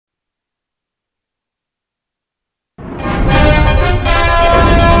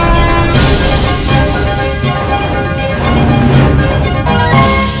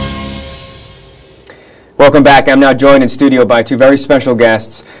Welcome back. I'm now joined in studio by two very special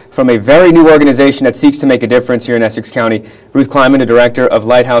guests from a very new organization that seeks to make a difference here in Essex County. Ruth Kleiman, the director of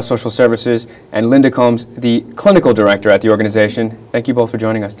Lighthouse Social Services, and Linda Combs, the clinical director at the organization. Thank you both for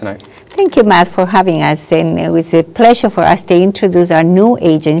joining us tonight. Thank you, Matt, for having us. And it was a pleasure for us to introduce our new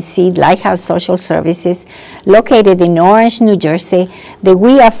agency, Lighthouse Social Services, located in Orange, New Jersey, that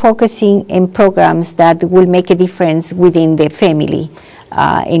we are focusing in programs that will make a difference within the family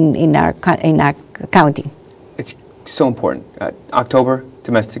in our county. It's so important. October,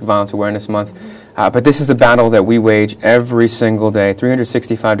 Domestic Violence Awareness Month. But this is a battle that we wage every single day,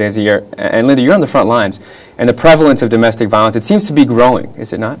 365 days a year. And Linda, you're on the front lines. And the prevalence of domestic violence, it seems to be growing,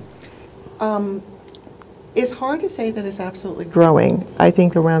 is it not? It's hard to say that it's absolutely growing. I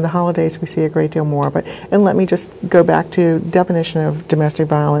think around the holidays we see a great deal more. And let me just go back to definition of domestic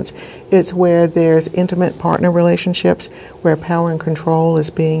violence. It's where there's intimate partner relationships, where power and control is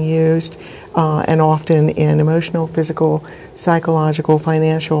being used, and often in emotional, physical, psychological,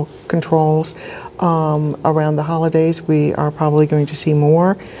 financial controls. Around the holidays we are probably going to see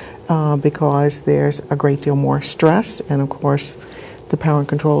more because there's a great deal more stress, and of course the power and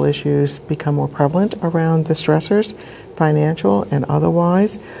control issues become more prevalent around the stressors, financial and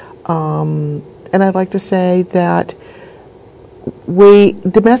otherwise. And I'd like to say that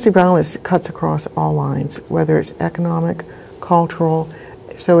domestic violence cuts across all lines, whether it's economic, cultural,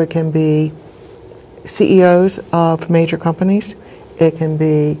 so it can be CEOs of major companies, it can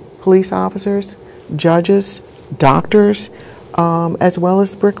be police officers, judges, doctors, as well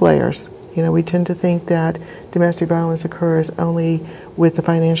as bricklayers. You know, we tend to think that domestic violence occurs only with the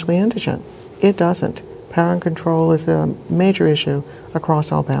financially indigent. It doesn't. Power and control is a major issue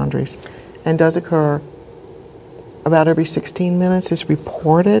across all boundaries and does occur about every 16 minutes. It's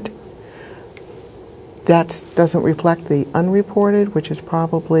reported. That doesn't reflect the unreported, which is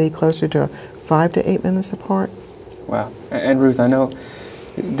probably closer to 5 to 8 minutes apart. Wow. And Ruth, I know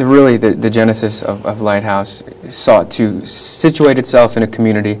the genesis of Lighthouse sought to situate itself in a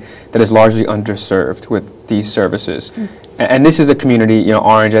community that is largely underserved with these services. And this is a community, you know,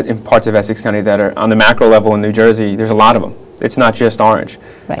 Orange, in parts of Essex County that are on the macro level in New Jersey, there's a lot of them. It's not just Orange.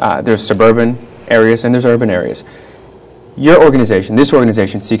 Right. There's suburban areas and there's urban areas. Your organization, this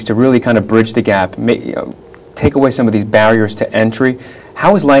organization, seeks to really kind of bridge the gap, take away some of these barriers to entry.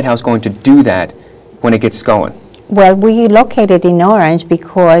 How is Lighthouse going to do that when it gets going? Well, we located in Orange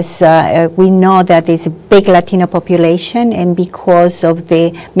because we know that there's a big Latino population, and because of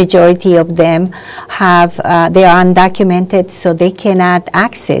the majority of them they are undocumented, so they cannot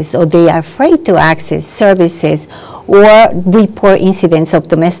access, or they are afraid to access services or report incidents of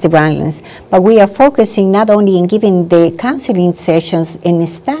domestic violence. But we are focusing not only in giving the counseling sessions in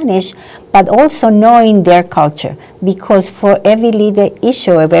Spanish, but also knowing their culture. Because for every leader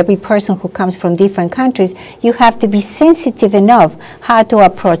issue of every person who comes from different countries, you have to be sensitive enough how to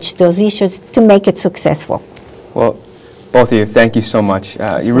approach those issues to make it successful. Well, both of you, thank you so much.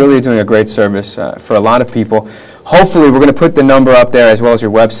 You're really doing a great service for a lot of people. Hopefully, we're going to put the number up there as well as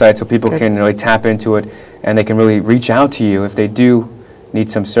your website so people can really tap into it and they can really reach out to you if they do need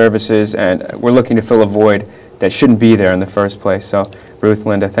some services. And we're looking to fill a void that shouldn't be there in the first place. So, Ruth,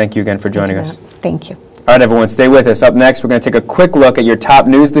 Linda, thank you again for joining us. Thank you. All right, everyone, stay with us. Up next, we're going to take a quick look at your top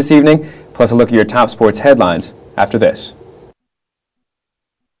news this evening, plus a look at your top sports headlines after this.